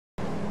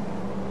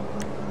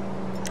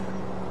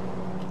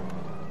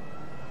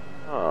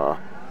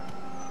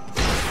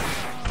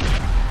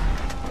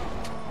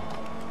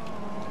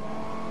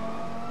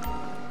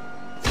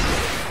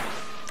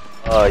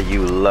Oh,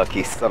 you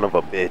lucky son of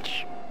a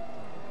bitch.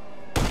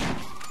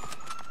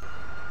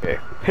 Okay.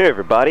 Hey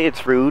everybody,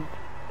 it's Rude.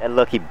 That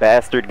lucky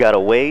bastard got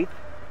away.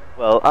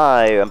 Well,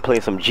 I am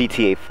playing some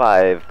GTA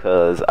 5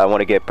 because I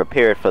want to get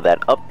prepared for that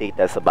update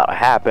that's about to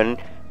happen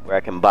where I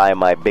can buy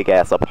my big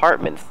ass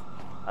apartments.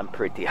 I'm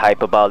pretty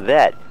hype about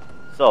that.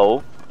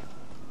 So,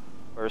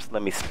 first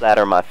let me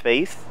splatter my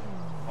face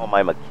on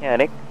my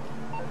mechanic.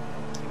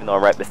 Even though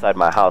I'm right beside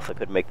my house, I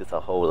could make this a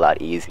whole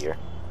lot easier.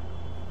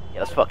 Yeah,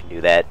 let's fucking do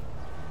that.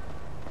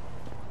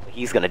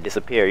 He's gonna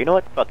disappear. You know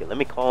what? Fuck it. Let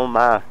me call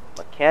my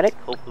mechanic.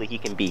 Hopefully he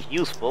can be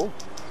useful.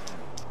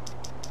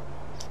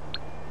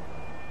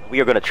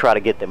 We are gonna try to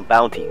get them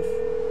bounties.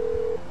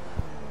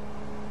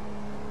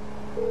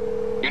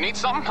 You need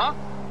something, huh?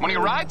 One of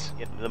your rides?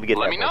 Let me get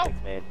Let that me know.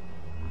 Vortex, man.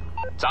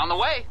 It's on the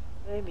way.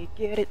 Let me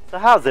get it. So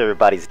how's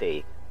everybody's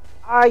day?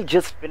 I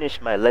just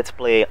finished my Let's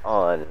Play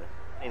on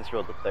Saints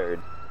Row the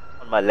 3rd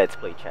on my Let's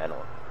Play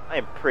channel. I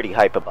am pretty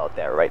hype about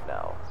that right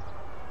now.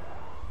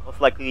 Most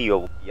likely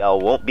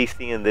y'all won't be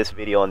seeing this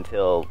video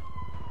until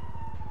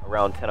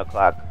around 10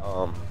 o'clock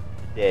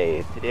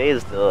today. Today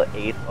is the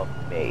 8th of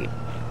May.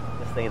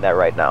 Just saying that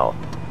right now.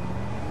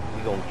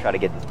 We're gonna try to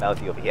get this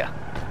bounty over here.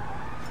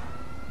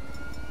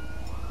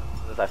 As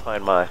soon as I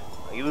find my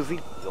Uzi,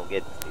 we're gonna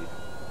get this dude.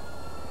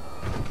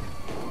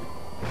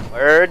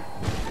 Word!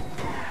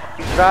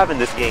 Keep driving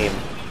this game.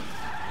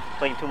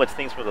 Playing too much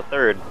Saints for the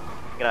 3rd.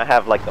 You're gonna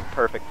have like the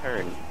perfect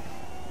turn.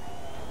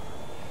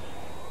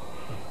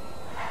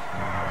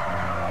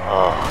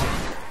 Oh.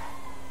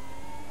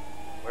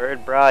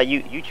 Word, brah,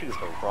 you choose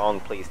the wrong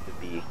place to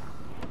be.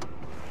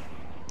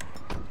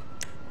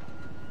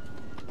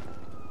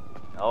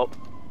 Nope.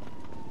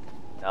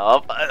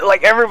 Nope.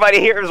 Like everybody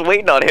here is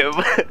waiting on him.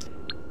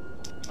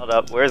 Hold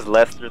up, where's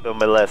Lester the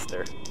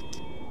Molester?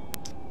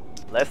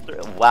 Lester?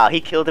 Wow, he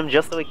killed him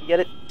just so he could get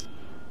it?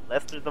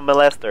 Lester the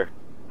Molester.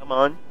 Come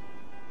on.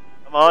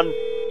 Come on.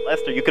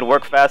 Lester, you can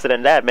work faster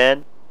than that,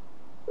 man.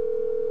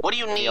 What do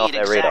you need off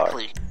that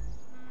exactly? radar.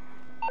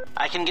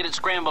 I can get it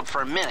scrambled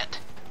for a minute.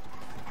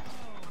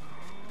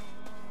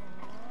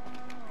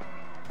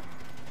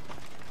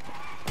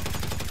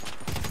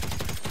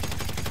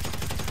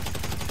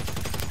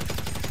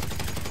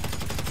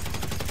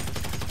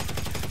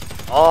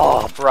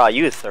 Oh, bro,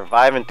 you is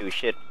surviving through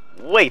shit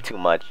way too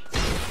much.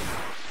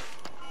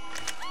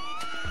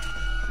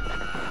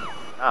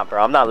 Nah,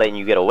 bro, I'm not letting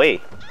you get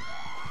away.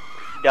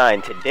 You're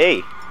dying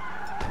today.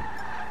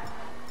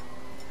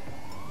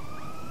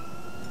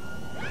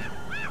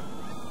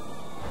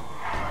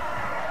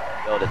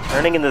 Yo, the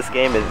turning in this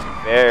game is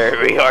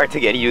very hard to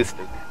get used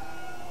to.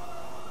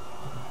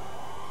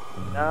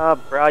 Nah,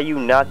 bro, you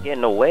not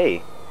getting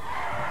away.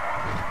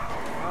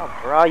 Nah,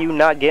 bro, you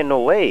not getting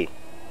away.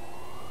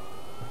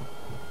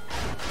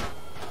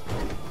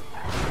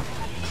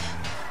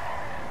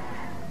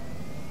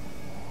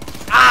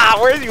 Ah,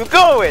 where's you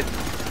going?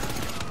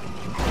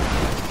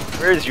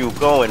 Where's you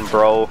going,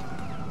 bro?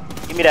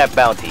 Give me that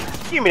bounty.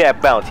 Give me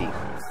that bounty.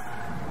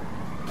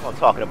 That's what I'm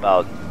talking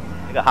about.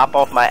 Nigga, hop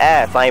off my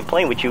ass. I ain't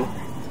playing with you.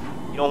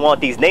 You don't want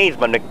these names,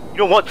 but you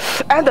don't want...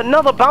 And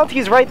another bounty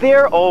is right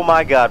there? Oh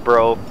my god,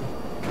 bro.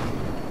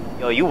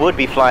 Yo, you would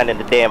be flying in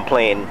the damn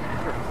plane.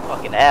 You're a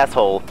fucking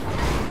asshole.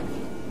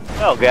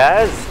 Well,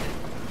 guys.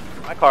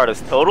 My card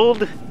is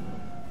totaled.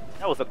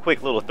 That was a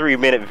quick little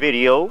 3-minute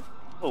video.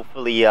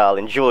 Hopefully y'all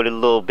enjoyed it a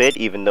little bit,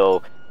 even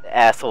though the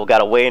asshole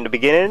got away in the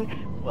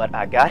beginning. But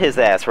I got his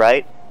ass,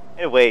 right?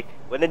 Anyway,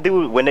 when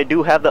they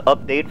do have the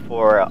update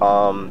for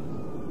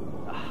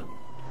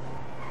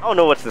I don't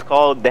know what's this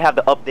called. They have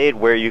the update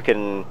where you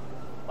can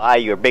buy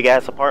your big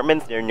ass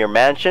apartments in your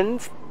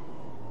mansions.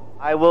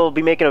 I will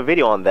be making a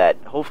video on that.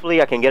 Hopefully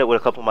I can get it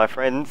with a couple of my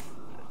friends.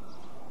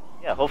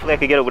 Yeah, hopefully I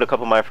can get it with a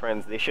couple of my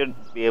friends. They should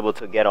be able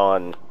to get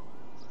on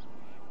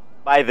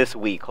by this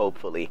week,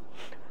 hopefully.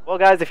 Well,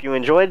 guys, if you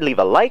enjoyed, leave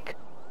a like.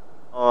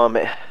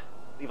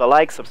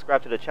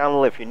 Subscribe to the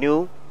channel if you're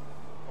new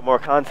for more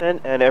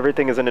content, and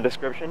everything is in the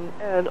description.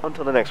 And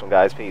until the next one,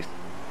 guys, peace.